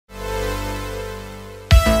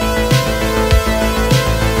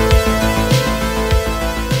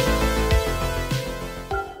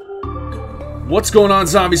What's going on,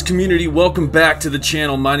 Zombies community? Welcome back to the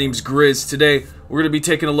channel. My name's GRIZZ. Today we're going to be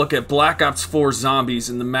taking a look at Black Ops 4 Zombies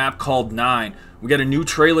in the map called 9. We got a new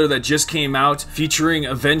trailer that just came out featuring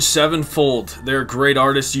Avenged Sevenfold. They're great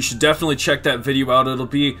artists. You should definitely check that video out. It'll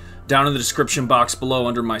be down in the description box below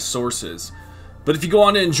under my sources. But if you go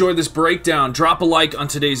on to enjoy this breakdown, drop a like on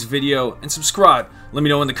today's video and subscribe. Let me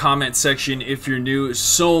know in the comment section if you're new. There's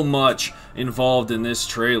so much involved in this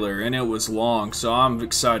trailer, and it was long, so I'm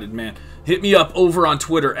excited, man. Hit me up over on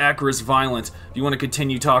Twitter at Viollent if you want to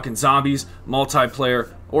continue talking zombies,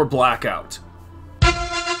 multiplayer, or Blackout.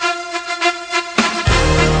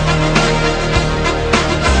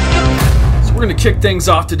 We're going to kick things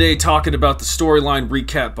off today talking about the storyline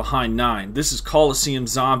recap behind 9. This is Coliseum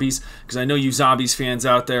Zombies, because I know you Zombies fans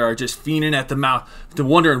out there are just fiending at the mouth to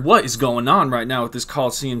wondering what is going on right now with this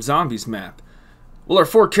Coliseum Zombies map. Well, our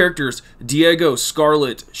four characters, Diego,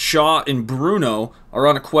 Scarlet, Shaw, and Bruno, are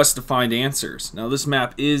on a quest to find answers. Now, this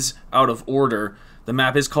map is out of order. The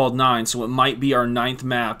map is called 9, so it might be our 9th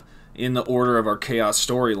map in the order of our Chaos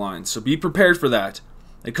storyline, so be prepared for that.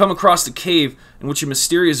 They come across a cave in which a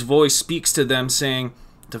mysterious voice speaks to them saying,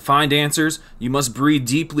 to find answers, you must breathe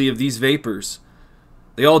deeply of these vapors.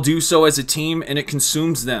 They all do so as a team, and it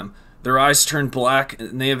consumes them. Their eyes turn black,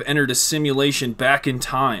 and they have entered a simulation back in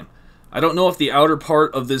time. I don't know if the outer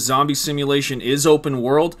part of this zombie simulation is open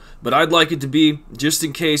world, but I'd like it to be, just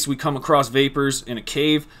in case we come across vapors in a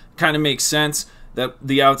cave. Kind of makes sense that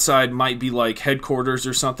the outside might be like headquarters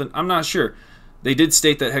or something. I'm not sure. They did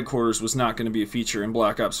state that headquarters was not going to be a feature in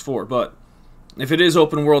Black Ops 4, but if it is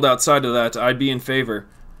open world outside of that, I'd be in favor.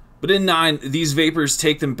 But in 9, these vapors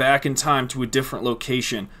take them back in time to a different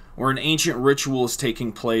location, where an ancient ritual is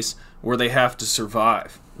taking place, where they have to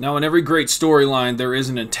survive. Now, in every great storyline, there is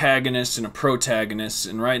an antagonist and a protagonist,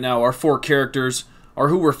 and right now our four characters are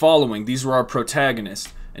who we're following. These are our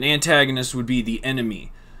protagonists. An antagonist would be the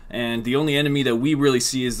enemy, and the only enemy that we really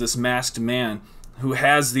see is this masked man, who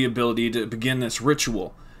has the ability to begin this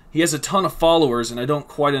ritual. He has a ton of followers, and I don't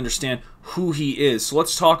quite understand who he is, so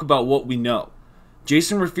let's talk about what we know.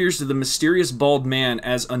 Jason refers to the mysterious bald man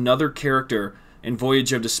as another character in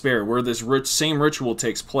Voyage of Despair, where this same ritual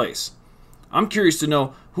takes place. I'm curious to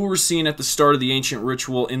know who we're seeing at the start of the ancient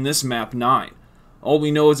ritual in this map 9. All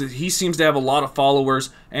we know is that he seems to have a lot of followers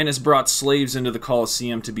and has brought slaves into the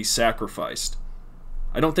Colosseum to be sacrificed.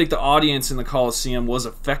 I don't think the audience in the Colosseum was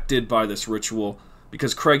affected by this ritual,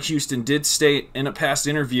 because Craig Houston did state in a past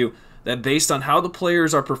interview that based on how the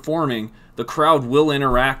players are performing, the crowd will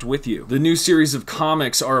interact with you. The new series of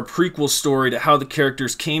comics are a prequel story to how the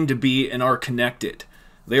characters came to be and are connected.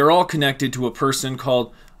 They are all connected to a person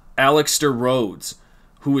called Aleister Rhodes,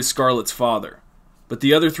 who is Scarlet's father. But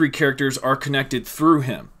the other three characters are connected through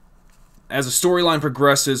him. As the storyline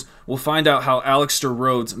progresses, we'll find out how Aleister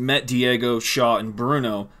Rhodes met Diego, Shaw, and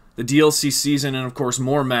Bruno. The DLC season and of course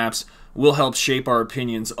more maps will help shape our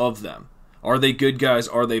opinions of them. Are they good guys?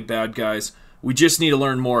 Are they bad guys? We just need to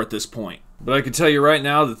learn more at this point. But I can tell you right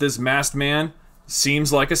now that this masked man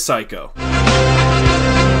seems like a psycho.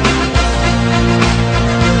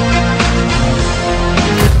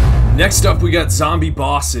 Next up, we got zombie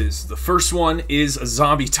bosses. The first one is a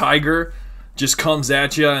zombie tiger. Just comes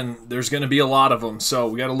at you, and there's going to be a lot of them, so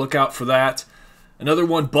we got to look out for that. Another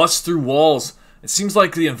one busts through walls. It seems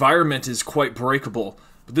like the environment is quite breakable.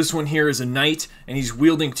 But this one here is a knight, and he's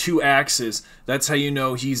wielding 2 axes. That's how you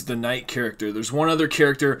know he's the knight character. There's one other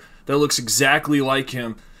character that looks exactly like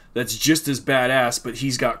him that's just as badass, but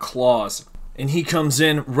he's got claws. And he comes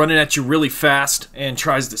in running at you really fast and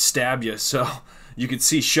tries to stab you. So you can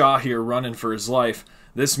see Shaw here running for his life.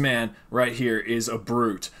 This man right here is a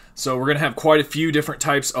brute. So we're going to have quite a few different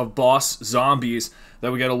types of boss zombies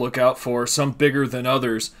that we got to look out for, some bigger than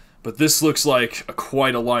others. But this looks like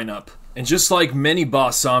quite a lineup. And just like many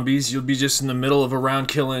boss zombies, you'll be just in the middle of a round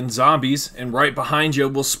killing zombies, and right behind you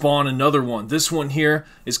will spawn another one. This one here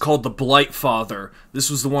is called the Blight Father. This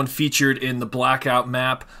was the one featured in the Blackout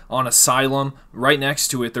map on Asylum. Right next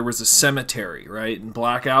to it there was a cemetery, right, in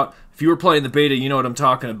Blackout. If you were playing the beta, you know what I'm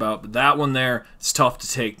talking about, but that one there is tough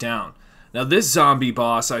to take down. Now this zombie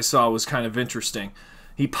boss I saw was kind of interesting.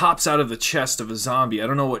 He pops out of the chest of a zombie. I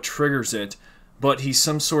don't know what triggers it, but he's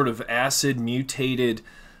some sort of acid mutated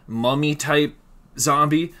mummy type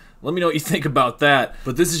zombie. Let me know what you think about that.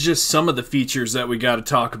 But this is just some of the features that we got to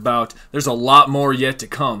talk about. There's a lot more yet to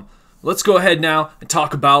come. Let's go ahead now and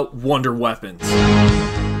talk about wonder weapons.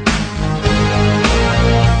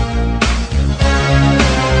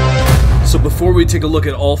 So before we take a look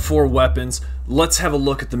at all 4 weapons, let's have a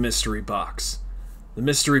look at the mystery box. The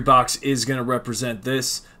mystery box is going to represent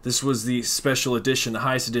this. This was the special edition, the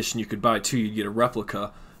highest edition you could buy too. You'd get a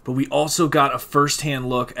replica. but we also got a first-hand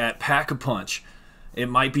look at Pack-a-Punch. It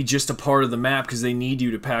might be just a part of the map because they need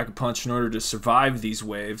you to Pack-a-Punch in order to survive these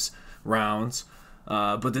waves rounds.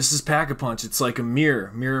 But this is Pack-a-Punch. It's like a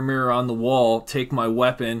mirror. Mirror, mirror on the wall. Take my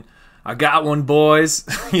weapon. I got one, boys.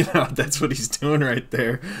 You know, that's what he's doing right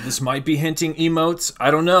there. This might be hinting emotes. I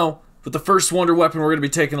don't know. But the first wonder weapon we're going to be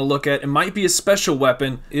taking a look at, it might be a special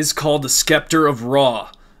weapon, is called the Scepter of Ra.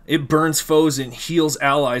 It burns foes and heals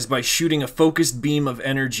allies by shooting a focused beam of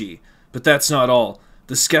energy. But that's not all.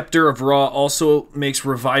 The Scepter of Ra also makes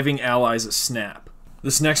reviving allies a snap.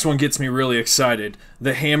 This next one gets me really excited.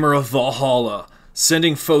 The Hammer of Valhalla.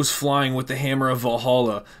 Sending foes flying with the Hammer of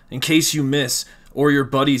Valhalla. In case you miss, or your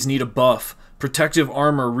buddies need a buff, protective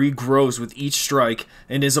armor regrows with each strike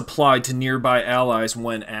and is applied to nearby allies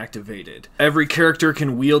when activated. Every character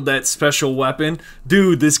can wield that special weapon.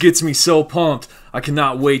 Dude, this gets me so pumped. I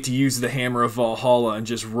cannot wait to use the Hammer of Valhalla and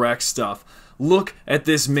just wreck stuff. Look at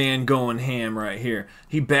this man going ham right here.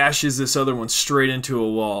 He bashes this other one straight into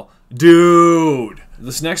a wall. Dude!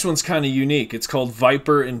 This next one's kind of unique. It's called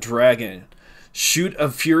Viper and Dragon. Shoot a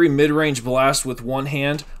Fury mid-range blast with one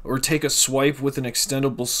hand, or take a swipe with an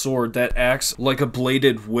extendable sword that acts like a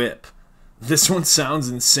bladed whip. This one sounds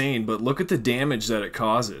insane, but look at the damage that it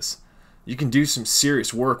causes. You can do some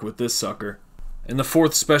serious work with this sucker. And the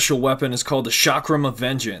fourth special weapon is called the Chakram of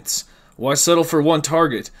Vengeance. Why settle for one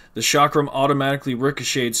target? The chakram automatically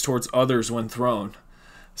ricochets towards others when thrown.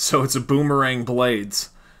 So it's a boomerang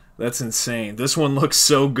blades. That's insane. This one looks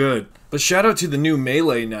so good. But shout out to the new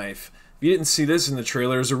melee knife. If you didn't see this in the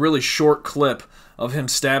trailer, there's a really short clip of him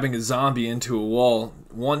stabbing a zombie into a wall.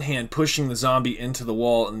 One hand pushing the zombie into the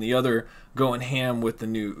wall and the other going ham with the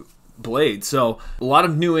new blade. So a lot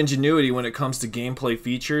of new ingenuity when it comes to gameplay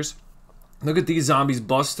features. Look at these zombies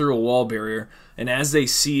bust through a wall barrier, and as they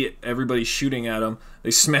see everybody shooting at them, they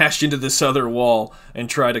smash into this other wall and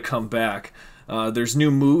try to come back. There's new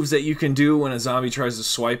moves that you can do when a zombie tries to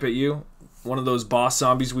swipe at you. One of those boss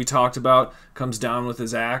zombies we talked about comes down with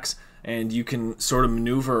his axe, and you can sort of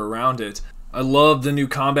maneuver around it. I love the new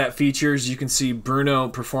combat features. You can see Bruno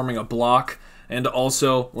performing a block, and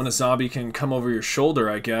also when a zombie can come over your shoulder,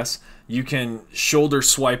 I guess, you can shoulder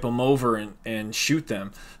swipe them over and shoot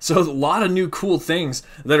them. So a lot of new cool things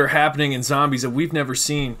that are happening in zombies that we've never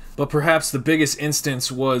seen, but perhaps the biggest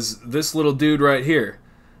instance was this little dude right here.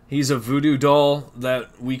 He's a voodoo doll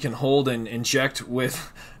that we can hold and inject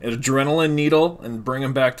with an adrenaline needle and bring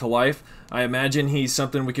him back to life. I imagine he's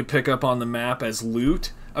something we could pick up on the map as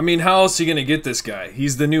loot. I mean, how else are you going to get this guy?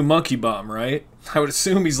 He's the new monkey bomb, right? I would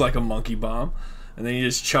assume he's like a monkey bomb. And then you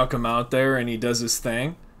just chuck him out there and he does his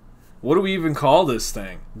thing. What do we even call this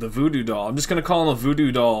thing? The voodoo doll. I'm just going to call him a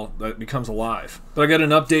voodoo doll that becomes alive. But I got an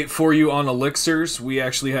update for you on elixirs. We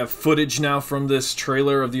actually have footage now from this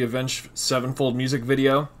trailer of the Avenged Sevenfold music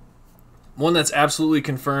video. One that's absolutely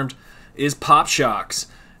confirmed is Pop Shocks.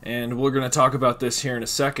 And we're going to talk about this here in a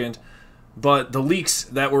second. But the leaks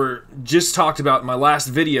that were just talked about in my last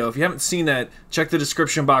video, if you haven't seen that, check the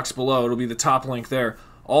description box below. It'll be the top link there.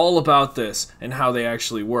 All about this and how they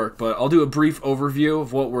actually work. But I'll do a brief overview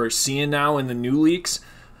of what we're seeing now in the new leaks.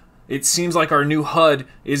 It seems like our new HUD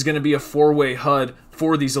is going to be a 4-way HUD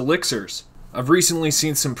for these elixirs. I've recently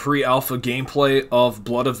seen some pre-alpha gameplay of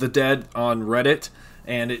Blood of the Dead on Reddit,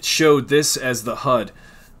 and it showed this as the HUD.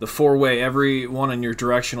 The 4-way, every one on your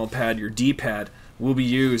directional pad, your D-pad, will be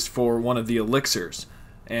used for one of the elixirs.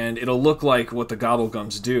 And it'll look like what the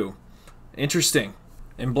Gobblegums do. Interesting.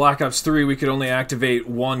 In Black Ops 3, we could only activate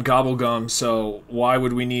one Gobblegum, so why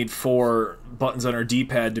would we need 4 buttons on our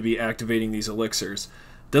D-pad to be activating these elixirs?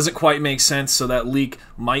 Doesn't quite make sense, so that leak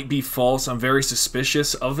might be false. I'm very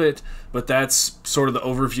suspicious of it, but that's sort of the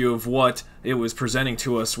overview of what it was presenting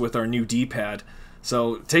to us with our new D-pad.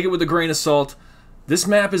 So take it with a grain of salt. This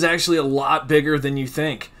map is actually a lot bigger than you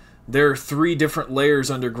think. There are 3 different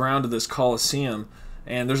layers underground of this Coliseum,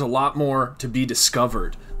 and there's a lot more to be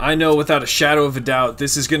discovered. I know without a shadow of a doubt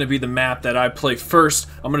this is going to be the map that I play first.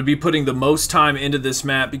 I'm going to be putting the most time into this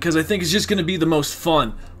map because I think it's just going to be the most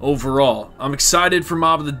fun overall. I'm excited for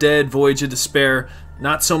Mob of the Dead, Voyage of Despair,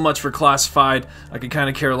 not so much for Classified. I could kind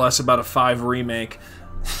of care less about a 5 remake,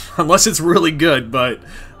 unless it's really good, but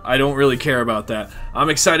I don't really care about that. I'm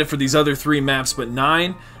excited for these other 3 maps, but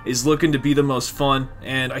 9 is looking to be the most fun,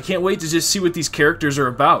 and I can't wait to just see what these characters are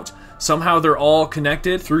about. Somehow they're all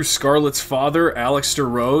connected through Scarlett's father,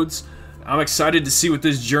 Aleister Rhodes. I'm excited to see what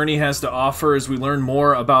this journey has to offer as we learn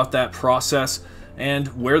more about that process and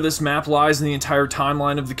where this map lies in the entire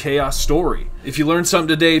timeline of the Chaos story. If you learned something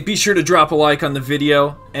today, be sure to drop a like on the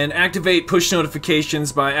video, and activate push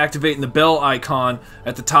notifications by activating the bell icon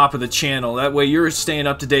at the top of the channel. That way you're staying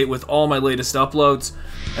up to date with all my latest uploads,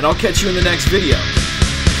 and I'll catch you in the next video.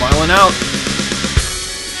 Viollent out.